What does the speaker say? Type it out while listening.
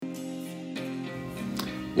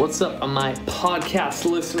What's up, my podcast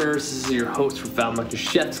listeners? This is your host, Rafal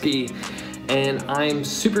Matuszewski, and I'm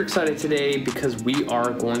super excited today because we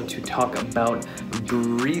are going to talk about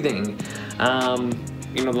breathing.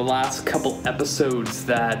 The last couple episodes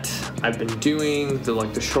that I've been doing,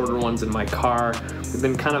 the shorter ones in my car, we've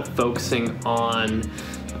been kind of focusing on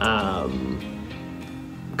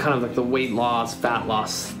the weight loss, fat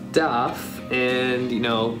loss stuff, and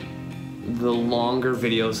the longer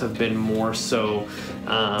videos have been more so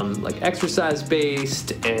exercise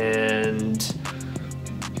based and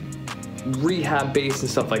rehab based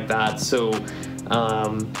and stuff like that. So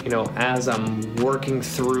as I'm working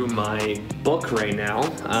through my book right now,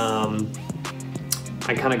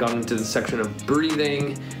 I kind of got into the section of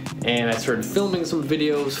breathing, and I started filming some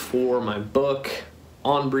videos for my book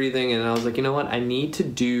on breathing, and I was like, you know what, I need to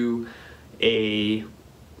do a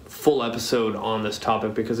full episode on this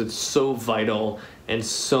topic because it's so vital, and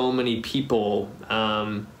so many people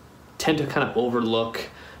tend to kind of overlook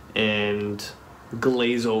and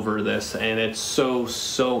glaze over this, and it's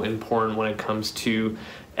so important when it comes to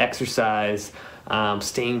exercise,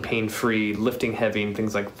 staying pain-free, lifting heavy, and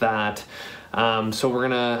things like that. So we're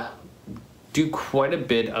gonna do quite a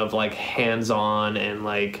bit of hands-on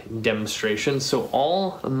and demonstrations. So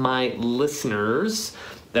all my listeners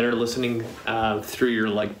that are listening through your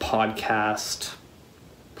podcast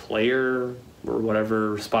player or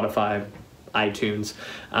whatever, Spotify, iTunes,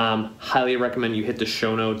 highly recommend you hit the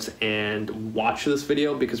show notes and watch this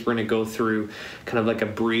video, because we're going to go through kind of a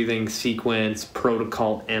breathing sequence,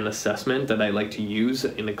 protocol, and assessment that I like to use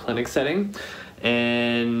in a clinic setting.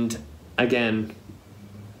 And again,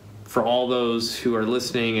 for all those who are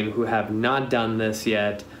listening and who have not done this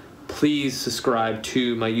yet, please subscribe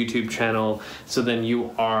to my YouTube channel so then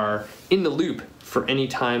you are in the loop for any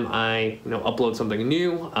time I upload something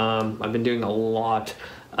new. I've been doing a lot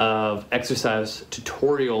of exercise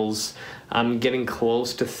tutorials. I'm getting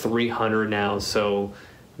close to 300 now, so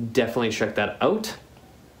definitely check that out.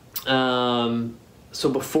 So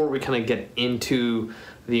before we kind of get into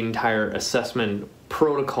the entire assessment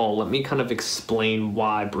protocol, let me kind of explain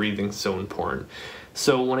why breathing is so important.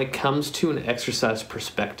 So when it comes to an exercise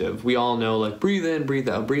perspective, we all know breathe in, breathe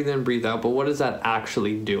out, breathe in, breathe out, but what is that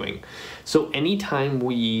actually doing? So anytime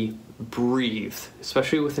we breathe,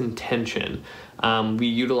 especially with intention, we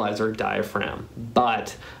utilize our diaphragm.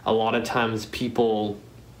 But a lot of times people,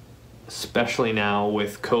 especially now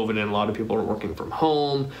with COVID, and a lot of people are working from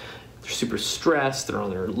home, they're super stressed, they're on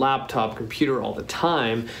their laptop, computer all the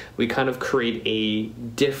time, we kind of create a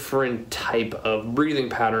different type of breathing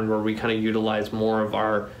pattern where we kind of utilize more of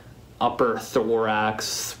our upper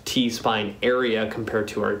thorax, T-spine area compared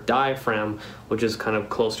to our diaphragm, which is kind of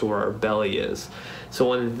close to where our belly is. So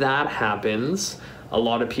when that happens, a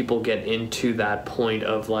lot of people get into that point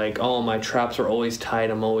of oh, my traps are always tight,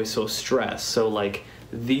 I'm always so stressed. So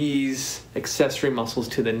these accessory muscles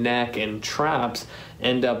to the neck and traps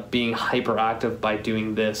end up being hyperactive by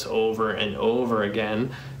doing this over and over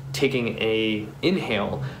again, taking a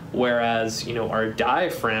inhale, whereas our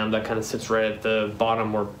diaphragm that kind of sits right at the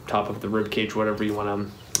bottom or top of the rib cage, whatever you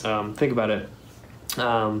want to think about it,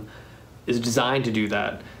 is designed to do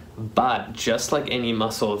that. But just like any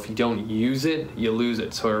muscle, if you don't use it, you lose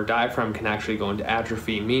it. So our diaphragm can actually go into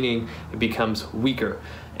atrophy, meaning it becomes weaker,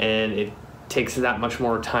 and it takes that much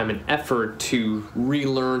more time and effort to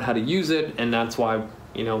relearn how to use it, and that's why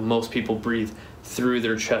most people breathe through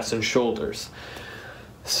their chest and shoulders.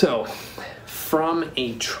 So from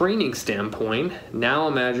a training standpoint, now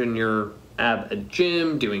imagine you're at a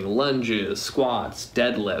gym doing lunges, squats,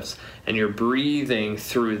 deadlifts, and you're breathing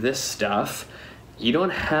through this stuff. You don't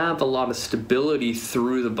have a lot of stability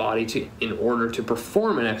through the body in order to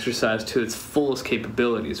perform an exercise to its fullest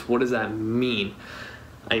capabilities. What does that mean?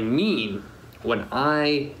 I mean, when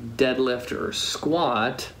I deadlift or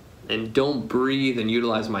squat and don't breathe and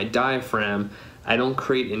utilize my diaphragm, I don't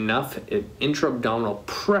create enough intra-abdominal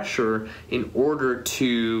pressure in order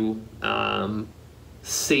to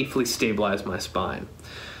safely stabilize my spine.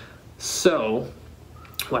 So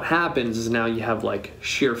what happens is now you have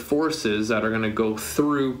shear forces that are going to go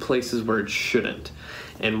through places where it shouldn't.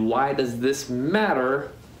 And why does this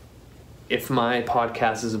matter if my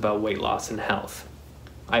podcast is about weight loss and health?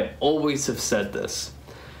 I always have said this.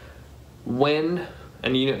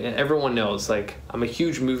 Everyone knows, I'm a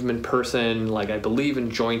huge movement person, I believe in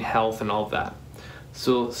joint health and all of that.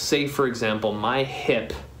 So say, for example, my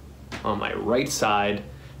hip on my right side,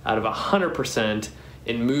 out of 100%,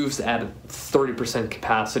 it moves at 30%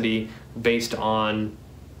 capacity based on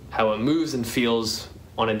how it moves and feels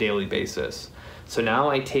on a daily basis. So now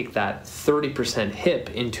I take that 30% hip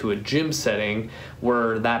into a gym setting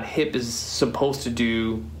where that hip is supposed to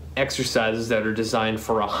do exercises that are designed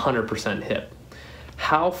for 100% hip.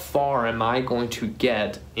 How far am I going to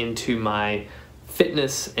get into my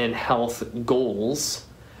fitness and health goals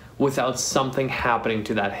without something happening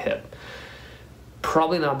to that hip?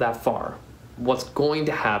 Probably not that far. What's going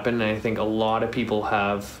to happen, and I think a lot of people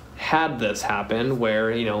have had this happen,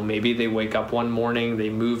 where, you know, maybe they wake up one morning,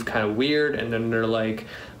 they move kind of weird, and then they're like,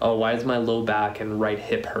 oh, why does my low back and right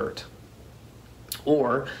hip hurt?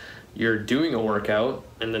 Or you're doing a workout,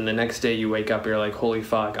 and then the next day you wake up, you're like, holy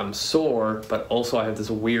fuck, I'm sore, but also I have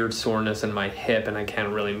this weird soreness in my hip and I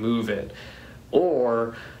can't really move it.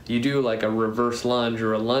 Or you do like a reverse lunge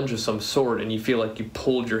or a lunge of some sort and you feel like you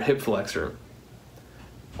pulled your hip flexor.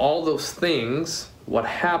 All those things, what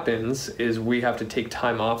happens is we have to take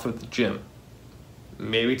time off of the gym.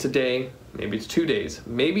 Maybe it's a day, maybe it's 2 days,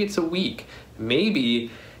 maybe it's a week, maybe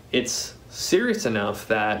it's serious enough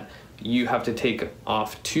that you have to take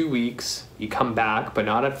off 2 weeks, you come back, but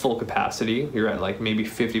not at full capacity, you're at like maybe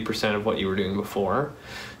 50% of what you were doing before.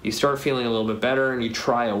 You start feeling a little bit better and you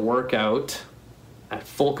try a workout at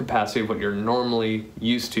full capacity of what you're normally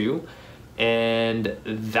used to, and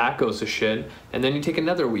that goes to shit, and then you take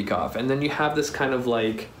another week off, and then you have this kind of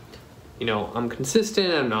like, you know, I'm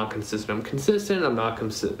consistent, I'm not consistent, I'm consistent, I'm not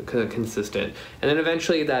consistent, and then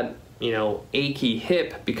eventually that, you know, achy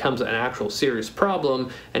hip becomes an actual serious problem,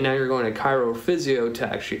 and now you're going to chiro physio to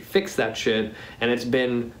actually fix that shit, and it's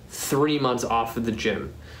been 3 months off of the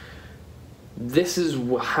gym. This is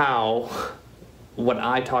how what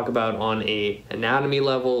I talk about on a anatomy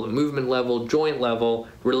level, a movement level, joint level,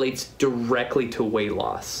 relates directly to weight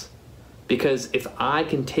loss. Because if I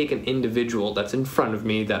can take an individual that's in front of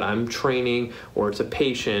me that I'm training, or it's a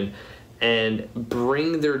patient, and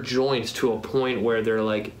bring their joints to a point where they're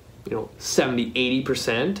like, you know, 70,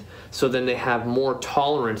 80%, so then they have more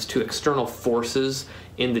tolerance to external forces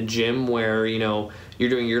in the gym where, you know, you're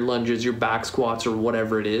doing your lunges, your back squats, or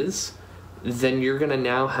whatever it is, then you're going to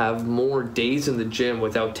now have more days in the gym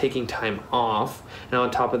without taking time off. And on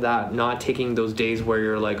top of that, not taking those days where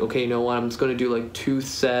you're like, okay, you know what, I'm just going to do like 2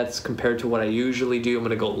 sets compared to what I usually do. I'm going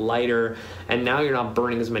to go lighter. And now you're not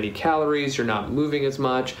burning as many calories, you're not moving as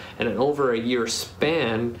much. And in over a year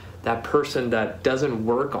span, that person that doesn't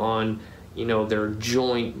work on, you know, their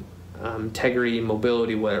joint integrity,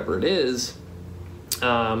 mobility, whatever it is,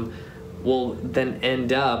 will then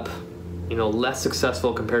end up, you know, less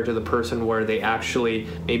successful compared to the person where they actually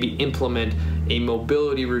maybe implement a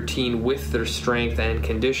mobility routine with their strength and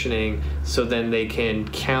conditioning, so then they can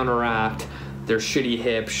counteract their shitty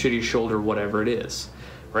hip, shitty shoulder, whatever it is,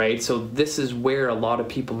 right? So this is where a lot of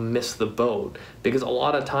people miss the boat, because a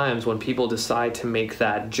lot of times when people decide to make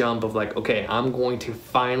that jump of like, okay, I'm going to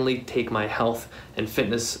finally take my health and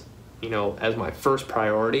fitness, you know, as my first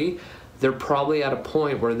priority, they're probably at a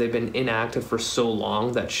point where they've been inactive for so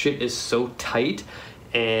long that shit is so tight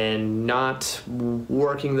and not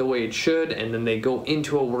working the way it should, and then they go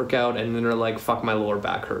into a workout and then they're like, fuck, my lower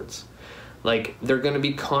back hurts. Like, they're going to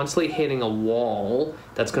be constantly hitting a wall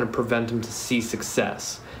that's going to prevent them to see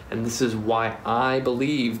success. And this is why I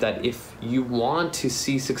believe that if you want to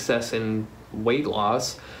see success in weight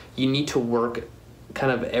loss, you need to work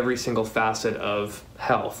kind of every single facet of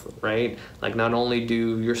health, right? Like, not only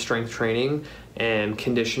do your strength training and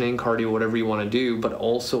conditioning, cardio, whatever you want to do, but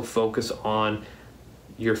also focus on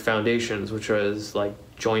your foundations, which is like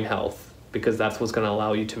joint health, because that's what's going to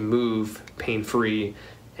allow you to move pain-free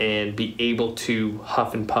and be able to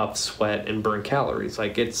huff and puff, sweat, and burn calories.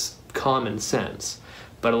 Like, it's common sense.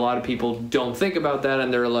 But a lot of people don't think about that,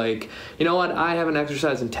 and they're like, you know what, I haven't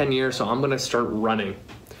exercised in 10 years, so I'm going to start running.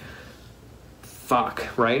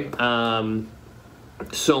 Fuck, right?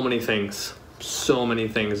 So many things.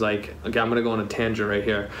 Like, okay, I'm going to go on a tangent right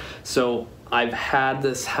here. So I've had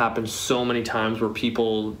this happen so many times where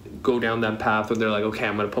people go down that path where they're like, okay,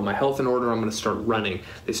 I'm going to put my health in order, I'm going to start running.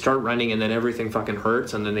 They start running and then everything fucking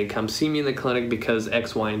hurts, and then they come see me in the clinic because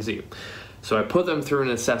X, Y, and Z. So I put them through an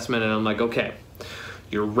assessment and I'm like, okay,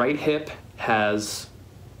 your right hip has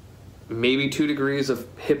maybe 2 degrees of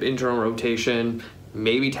hip internal rotation,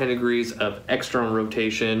 maybe 10 degrees of external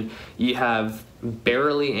rotation. You have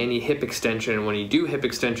barely any hip extension, and when you do hip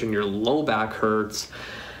extension, your low back hurts.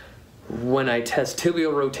 When I test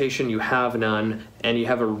tibial rotation, you have none, and you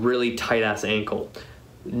have a really tight-ass ankle.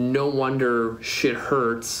 No wonder shit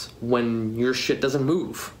hurts when your shit doesn't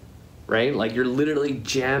move, right? Like, you're literally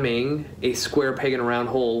jamming a square peg in a round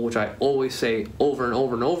hole, which I always say over and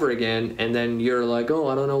over and over again, and then you're like, oh,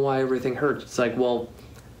 I don't know why everything hurts. It's like, well,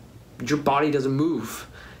 your body doesn't move,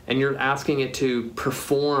 and you're asking it to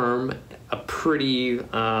perform a pretty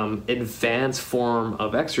advanced form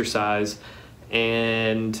of exercise,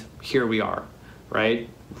 and here we are, right?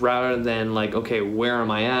 Rather than like, okay, where am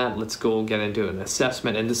I at? Let's go get into an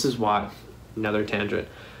assessment. And this is why, another tangent,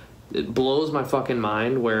 it blows my fucking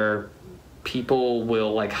mind where people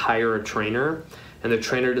will like hire a trainer and the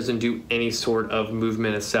trainer doesn't do any sort of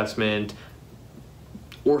movement assessment,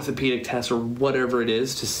 orthopedic test, or whatever it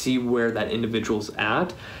is to see where that individual's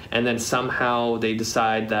at, and then somehow they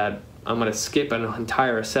decide that I'm going to skip an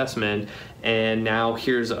entire assessment, and now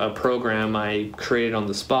here's a program I created on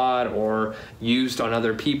the spot or used on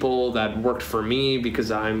other people that worked for me because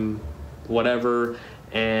I'm whatever,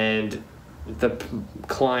 and the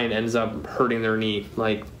client ends up hurting their knee.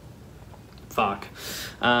 Like, fuck.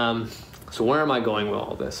 So where am I going with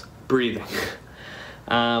all this? Breathing.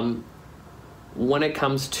 When it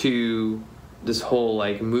comes to this whole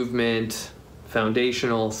like movement,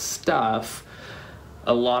 foundational stuff,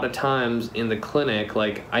 a lot of times in the clinic,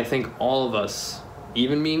 like I think all of us,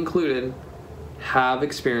 even me included, have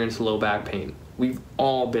experienced low back pain. We've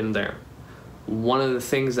all been there. One of the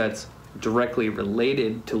things that's directly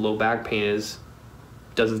related to low back pain is,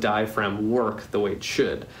 does the diaphragm work the way it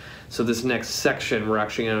should? So this next section, we're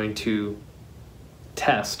actually going to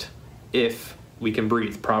test if we can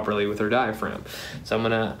breathe properly with our diaphragm. So I'm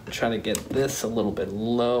gonna try to get this a little bit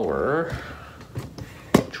lower.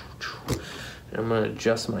 I'm going to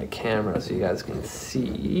adjust my camera so you guys can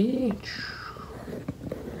see.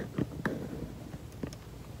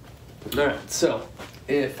 Alright, so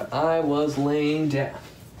if I was laying down,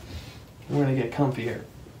 we're going to get comfy here.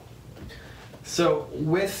 So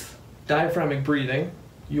with diaphragmatic breathing,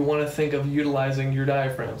 you want to think of utilizing your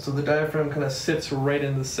diaphragm. So the diaphragm kind of sits right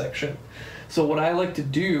in this section. So what I like to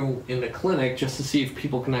do in the clinic, just to see if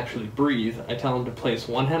people can actually breathe, I tell them to place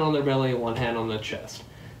one hand on their belly, one hand on their chest.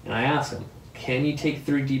 And I ask them, can you take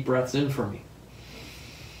 3 deep breaths in for me?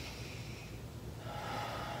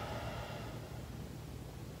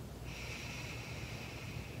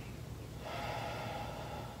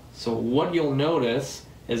 So what you'll notice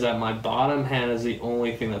is that my bottom hand is the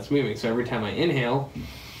only thing that's moving. So every time I inhale,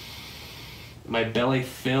 my belly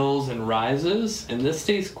fills and rises, and this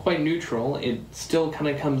stays quite neutral. It still kind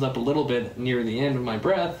of comes up a little bit near the end of my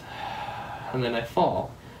breath, and then I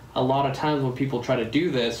fall. A lot of times when people try to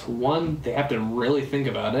do this, 1, they have to really think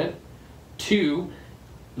about it. 2,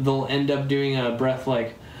 they'll end up doing a breath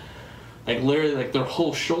like literally like their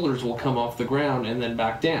whole shoulders will come off the ground and then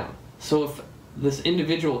back down. So if this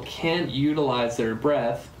individual can't utilize their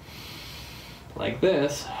breath like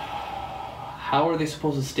this, how are they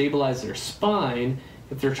supposed to stabilize their spine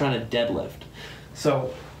if they're trying to deadlift?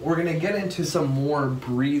 So we're gonna get into some more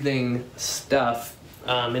breathing stuff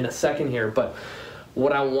in a second here, but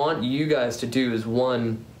what I want you guys to do is,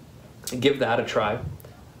 1, give that a try.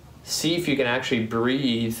 See if you can actually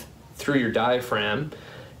breathe through your diaphragm.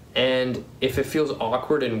 And if it feels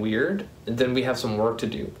awkward and weird, then we have some work to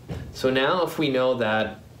do. So now if we know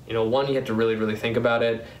that, 1, you have to really, really think about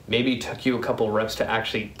it. Maybe it took you a couple reps to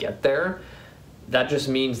actually get there. That just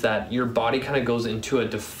means that your body kind of goes into a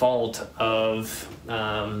default of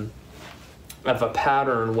a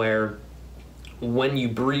pattern where when you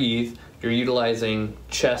breathe, you're utilizing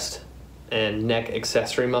chest and neck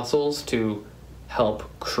accessory muscles to help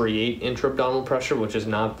create intra-abdominal pressure, which is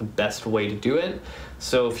not the best way to do it.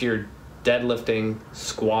 So if you're deadlifting,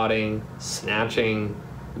 squatting, snatching,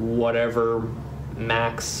 whatever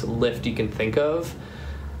max lift you can think of,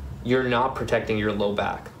 you're not protecting your low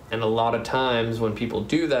back. And a lot of times when people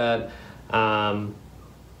do that,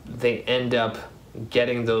 they end up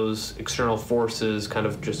getting those external forces kind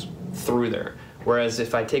of just through there. Whereas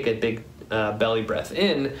if I take a big belly breath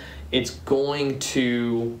in, it's going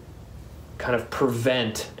to kind of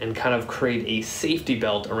prevent and kind of create a safety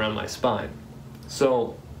belt around my spine.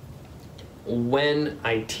 So when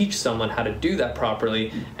I teach someone how to do that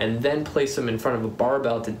properly and then place them in front of a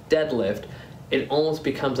barbell to deadlift, it almost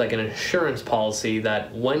becomes like an insurance policy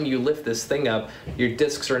that when you lift this thing up, your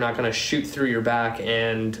discs are not going to shoot through your back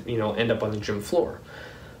and end up on the gym floor.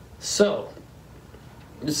 So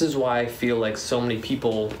this is why I feel like so many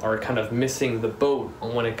people are kind of missing the boat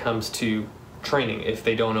when it comes to training if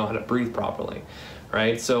they don't know how to breathe properly,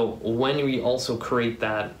 right? So when we also create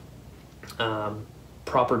that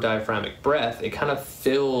proper diaphragmatic breath, it kind of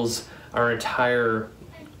fills our entire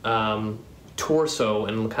torso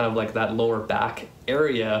and kind of like that lower back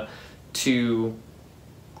area to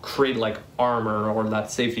create like armor or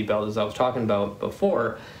that safety belt as I was talking about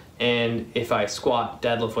before. And if I squat,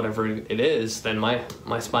 deadlift, whatever it is, then my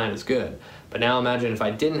spine is good. But now imagine if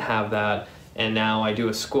I didn't have that and now I do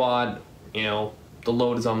a squat, the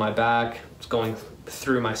load is on my back, it's going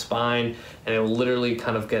through my spine, and it'll literally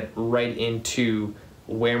kind of get right into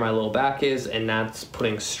where my low back is, and that's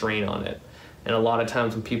putting strain on it. And a lot of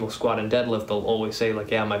times when people squat and deadlift, they'll always say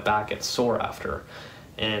like, yeah, my back gets sore after.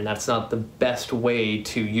 And that's not the best way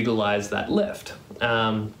to utilize that lift.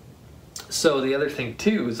 So the other thing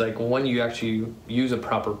too is like when you actually use a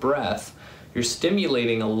proper breath, you're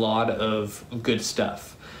stimulating a lot of good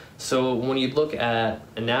stuff. So when you look at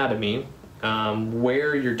anatomy,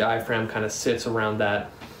 where your diaphragm kind of sits around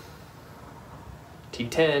that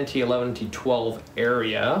T10, T11, T12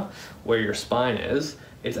 area where your spine is,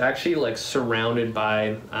 it's actually like surrounded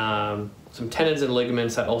by some tendons and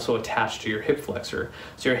ligaments that also attach to your hip flexor.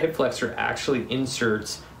 So your hip flexor actually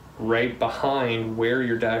inserts right behind where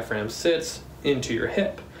your diaphragm sits into your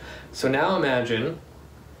hip. So now imagine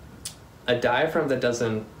a diaphragm that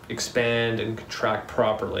doesn't expand and contract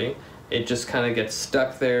properly. It just kind of gets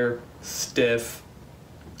stuck there, stiff,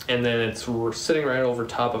 and then we're sitting right over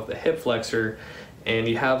top of the hip flexor, and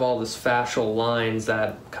you have all this fascial lines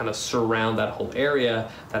that kind of surround that whole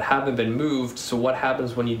area that haven't been moved. So what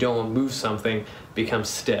happens when you don't move something? It becomes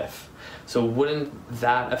stiff. So wouldn't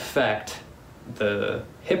that affect the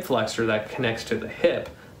hip flexor that connects to the hip?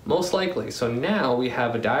 Most likely. So now we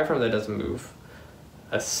have a diaphragm that doesn't move,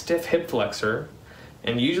 a stiff hip flexor,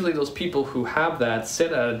 and usually those people who have that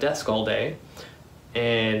sit at a desk all day,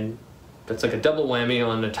 and that's like a double whammy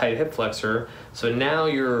on a tight hip flexor. So now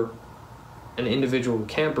you're an individual who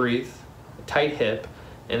can't breathe, a tight hip,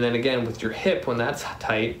 and then again with your hip, when that's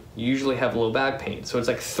tight, you usually have low back pain. So it's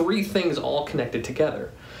like three things all connected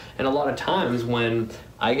together. And a lot of times when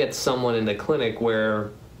I get someone in the clinic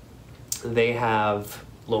where they have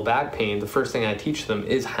low back pain, the first thing I teach them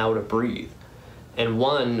is how to breathe. And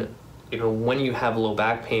when you have low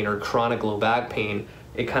back pain or chronic low back pain,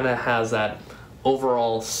 it kind of has that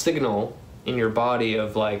overall signal in your body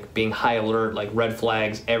of like being high alert, like red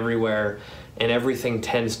flags everywhere, and everything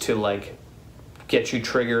tends to like get you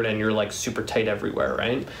triggered and you're like super tight everywhere,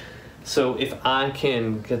 right? So if I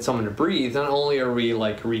can get someone to breathe, not only are we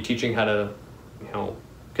like reteaching how to,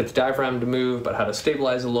 get the diaphragm to move, but how to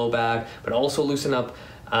stabilize the low back, but also loosen up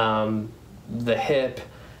the hip.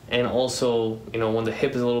 And also, when the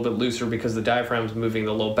hip is a little bit looser because the diaphragm's moving,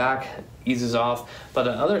 the low back eases off. But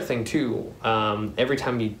the other thing too, every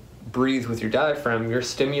time you breathe with your diaphragm, you're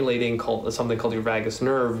stimulating something called your vagus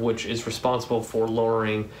nerve, which is responsible for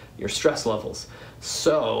lowering your stress levels.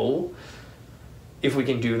 So if we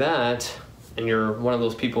can do that, and you're one of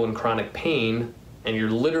those people in chronic pain, and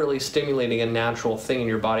you're literally stimulating a natural thing in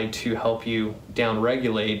your body to help you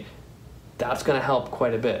down-regulate, that's going to help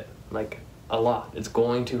quite a bit, like a lot. It's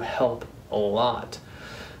going to help a lot.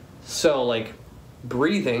 So like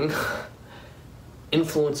breathing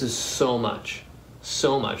influences so much.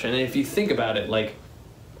 And if you think about it, like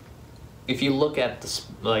if you look at this,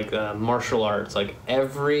 like martial arts, like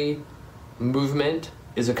every movement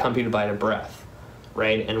is accompanied by a breath,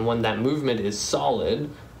 right? And when that movement is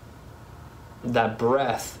solid, that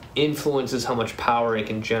breath influences how much power it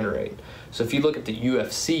can generate. So if you look at the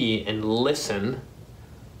UFC and listen,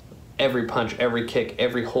 every punch, every kick,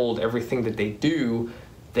 every hold, everything that they do,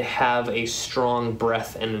 they have a strong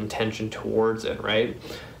breath and intention towards it, right?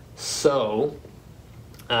 So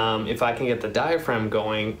if I can get the diaphragm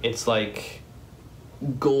going, it's like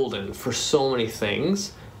golden for so many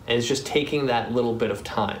things, and it's just taking that little bit of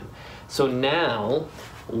time. So now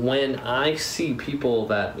when I see people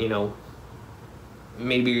that,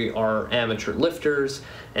 maybe are amateur lifters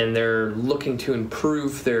and they're looking to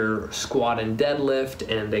improve their squat and deadlift,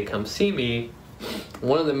 and they come see me,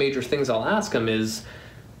 one of the major things I'll ask them is,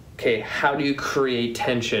 okay, how do you create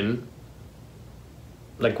tension?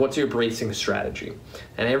 Like, what's your bracing strategy?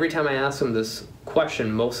 And every time I ask them this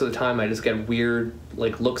question, most of the time I just get weird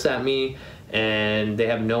like looks at me, and they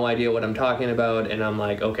have no idea what I'm talking about, and I'm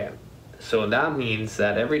like, okay, so that means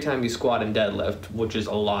that every time you squat and deadlift, which is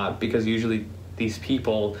a lot because usually these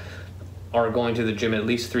people are going to the gym at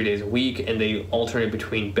least 3 days a week, and they alternate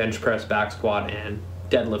between bench press, back squat, and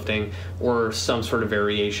deadlifting, or some sort of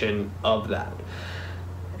variation of that.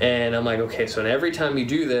 And I'm like, okay, so every time you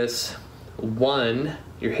do this, one,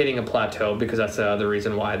 you're hitting a plateau, because that's the other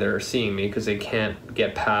reason why they're seeing me, because they can't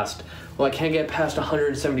get past, I can't get past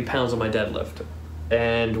 170 pounds on my deadlift.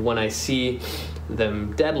 And when I see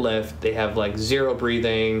them deadlift, they have like zero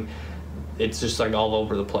breathing. It's just like all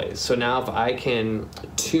over the place. So now if I can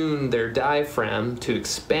tune their diaphragm to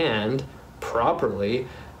expand properly,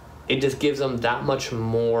 it just gives them that much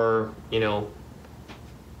more,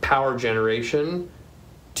 power generation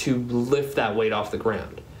to lift that weight off the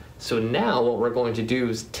ground. So now what we're going to do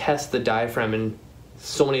is test the diaphragm in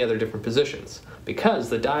so many other different positions. because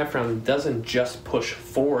the diaphragm doesn't just push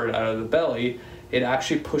forward out of the belly, it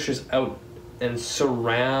actually pushes out and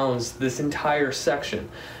surrounds this entire section.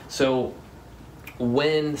 So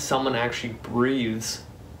when someone actually breathes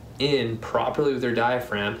in properly with their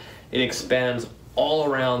diaphragm, it expands all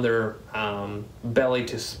around their belly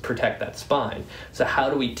to protect that spine. So how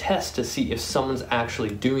do we test to see if someone's actually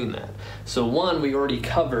doing that? So one, we already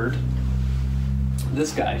covered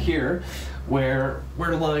this guy here, where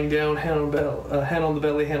we're lying down, hand on the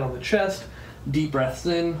belly, hand on the chest, deep breaths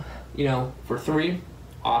in, for 3,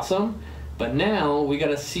 awesome. But now we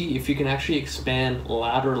gotta see if you can actually expand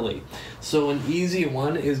laterally. So an easy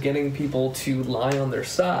one is getting people to lie on their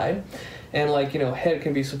side, and head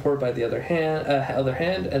can be supported by the other hand,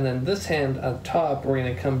 and then this hand on top, we're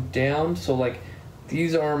gonna come down. So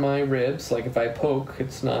these are my ribs. If I poke,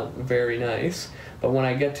 it's not very nice. But when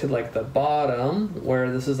I get to the bottom, where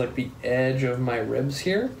this is the edge of my ribs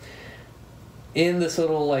here, in this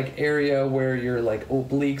little area where your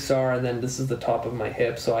obliques are, and then this is the top of my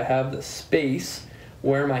hip, so I have the space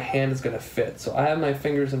where my hand is going to fit. So I have my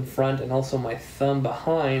fingers in front and also my thumb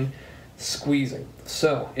behind, squeezing.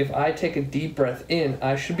 So if I take a deep breath in,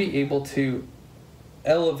 I should be able to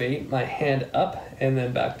elevate my hand up and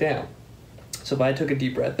then back down. So if I took a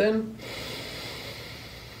deep breath in,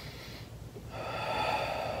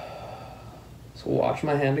 so watch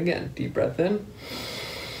my hand again, deep breath in.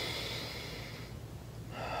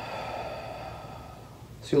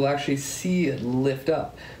 So you'll actually see it lift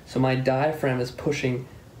up. So my diaphragm is pushing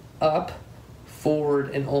up,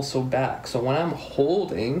 forward, and also back. So when I'm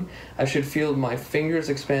holding, I should feel my fingers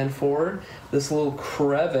expand forward, this little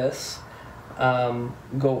crevice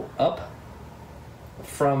go up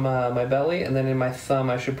from my belly, and then in my thumb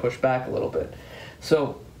I should push back a little bit.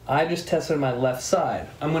 So I just tested my left side.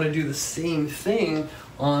 I'm going to do the same thing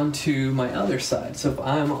onto my other side. So if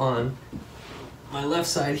I'm on my left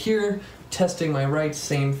side here, testing my right,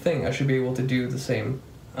 same thing. I should be able to do the same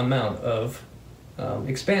amount of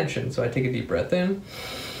expansion. So I take a deep breath in.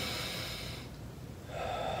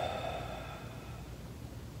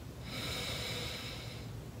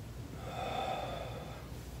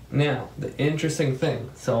 Now, the interesting thing,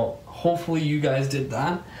 so hopefully you guys did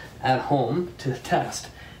that at home to test.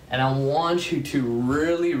 And I want you to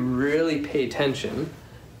really, really pay attention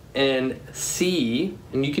and see,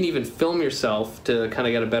 and you can even film yourself to kind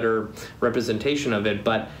of get a better representation of it,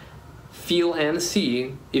 but feel and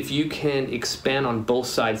see if you can expand on both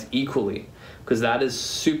sides equally, because that is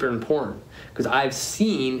super important. Because I've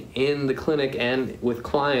seen in the clinic and with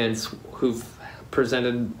clients who've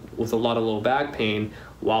presented with a lot of low back pain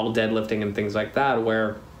while deadlifting and things like that,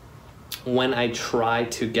 where when I try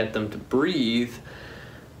to get them to breathe,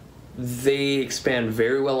 they expand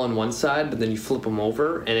very well on one side, but then you flip them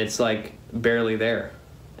over and it's barely there.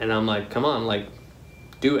 And I'm like, come on,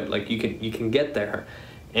 do it. You can get there.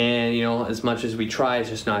 And as much as we try, it's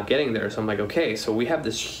just not getting there. So I'm like, okay, so we have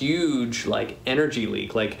this huge energy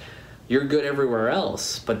leak. You're good everywhere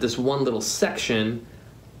else, but this one little section,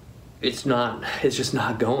 it's just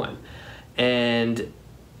not going. And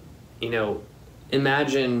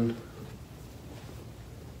imagine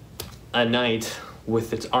a knight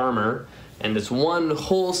with its armor, and this one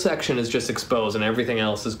whole section is just exposed and everything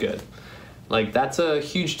else is good. That's a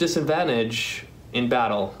huge disadvantage in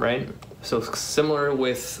battle, right? So similar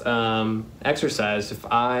with exercise, if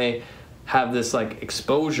I have this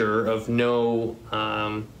exposure of no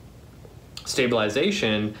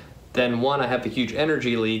stabilization, then one, I have a huge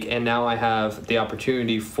energy leak, and now I have the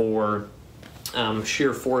opportunity for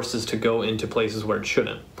shear forces to go into places where it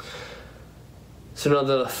shouldn't. So now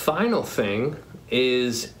the final thing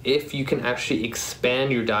is if you can actually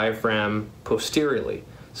expand your diaphragm posteriorly.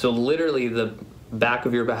 So literally the back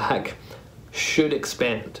of your back should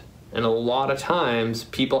expand. And a lot of times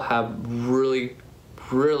people have really,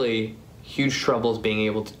 really huge troubles being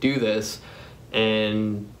able to do this.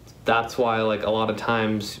 And that's why a lot of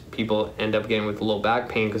times people end up getting with low back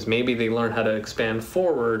pain, because maybe they learn how to expand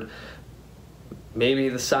forward, maybe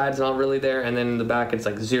the side's not really there, and then in the back it's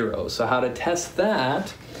 0. So how to test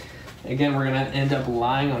that? Again, we're gonna end up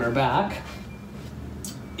lying on our back.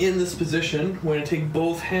 In this position, we're gonna take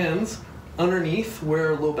both hands underneath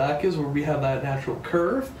where low back is, where we have that natural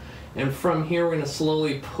curve. And from here, we're gonna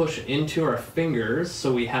slowly push into our fingers,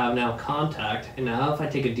 so we have now contact. And now if I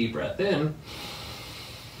take a deep breath in,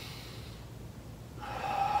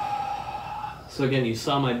 so again, you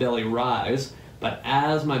saw my belly rise, but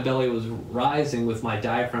as my belly was rising with my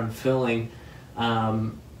diaphragm filling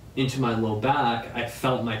into my low back, I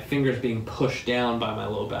felt my fingers being pushed down by my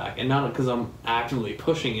low back. And not because I'm actively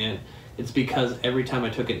pushing it, it's because every time I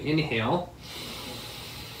took an inhale,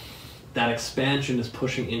 that expansion is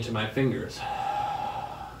pushing into my fingers.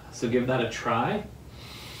 So give that a try.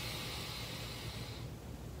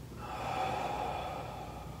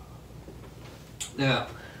 Now,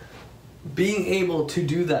 being able to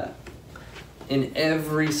do that in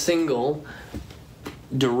every single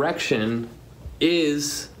direction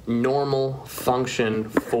is normal function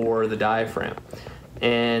for the diaphragm.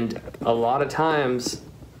 And a lot of times,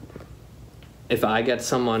 if I get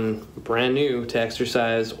someone brand new to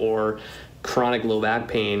exercise or chronic low back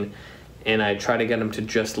pain, and I try to get them to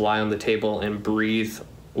just lie on the table and breathe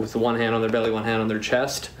with one hand on their belly, one hand on their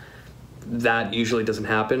chest, that usually doesn't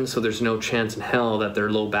happen. So there's no chance in hell that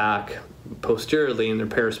their low back posteriorly in their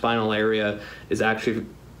paraspinal area is actually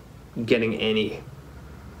getting any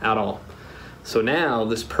at all. So now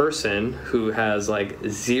this person who has like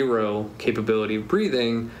zero capability of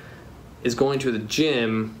breathing is going to the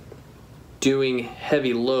gym doing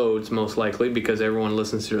heavy loads, most likely because everyone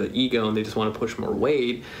listens to their ego and they just want to push more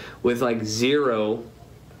weight, with like zero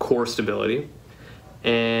core stability,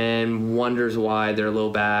 and wonders why their low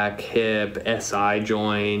back, hip, SI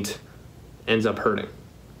joint ends up hurting.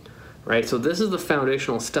 Right? So this is the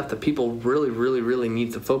foundational stuff that people really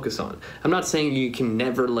need to focus on. I'm not saying you can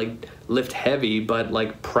never like lift heavy, but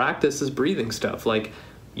like practice this breathing stuff. Like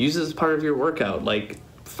use it as part of your workout. Like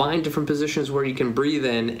find different positions where you can breathe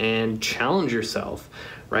in and challenge yourself,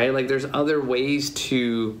 right? Like there's other ways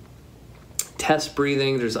to test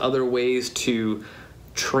breathing. There's other ways to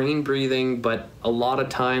train breathing, but a lot of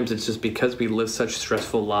times it's just because we live such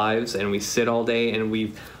stressful lives and we sit all day and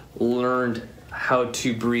we've learned how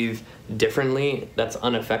to breathe differently that's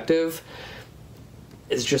ineffective.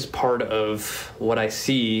 It's just part of what I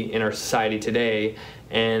see in our society today.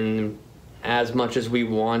 And as much as we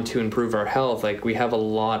want to improve our health, like we have a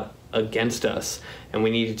lot against us, and we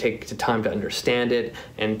need to take the time to understand it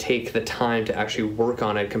and take the time to actually work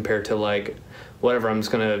on it, compared to like whatever, I'm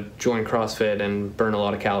just gonna join CrossFit and burn a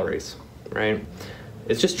lot of calories, right?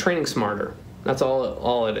 It's just training smarter. That's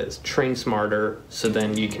all it is. Train smarter so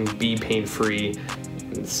then you can be pain-free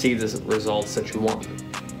and see the results that you want.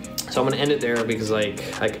 So I'm going to end it there because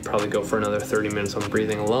like I could probably go for another 30 minutes on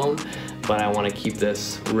breathing alone, but I want to keep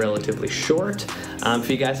this relatively short.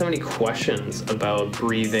 If you guys have any questions about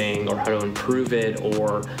breathing or how to improve it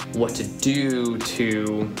or what to do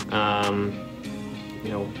to,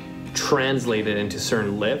 translate it into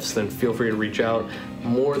certain lifts, then feel free to reach out.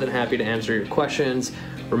 More than happy to answer your questions.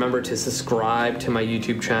 Remember to subscribe to my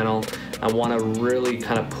YouTube channel. I want to really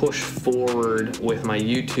kind of push forward with my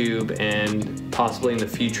YouTube and possibly in the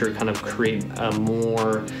future kind of create a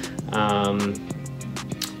more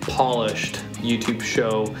polished YouTube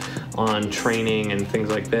show on training and things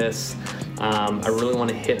like this. I really want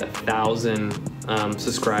to hit 1,000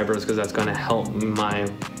 subscribers because that's going to help my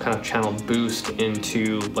kind of channel boost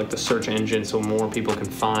into like the search engine so more people can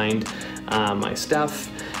find my stuff.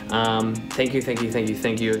 Thank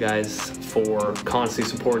you guys for constantly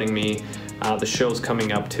supporting me. The show's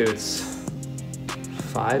coming up to its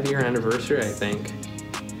 5-year anniversary, I think.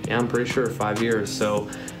 Yeah, I'm pretty sure 5 years. So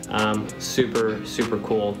super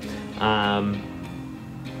cool.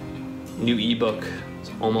 New ebook is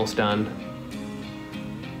almost done.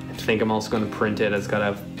 I think I'm also going to print it. It's got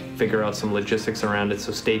to figure out some logistics around it,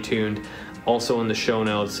 so stay tuned. Also in the show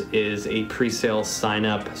notes is a pre-sale sign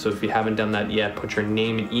up. So if you haven't done that yet, put your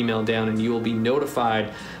name and email down and you will be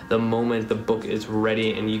notified the moment the book is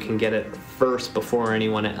ready, and you can get it first before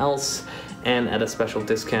anyone else and at a special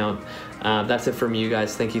discount. That's it from you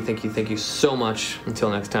guys. Thank you so much.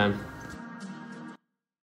 Until next time.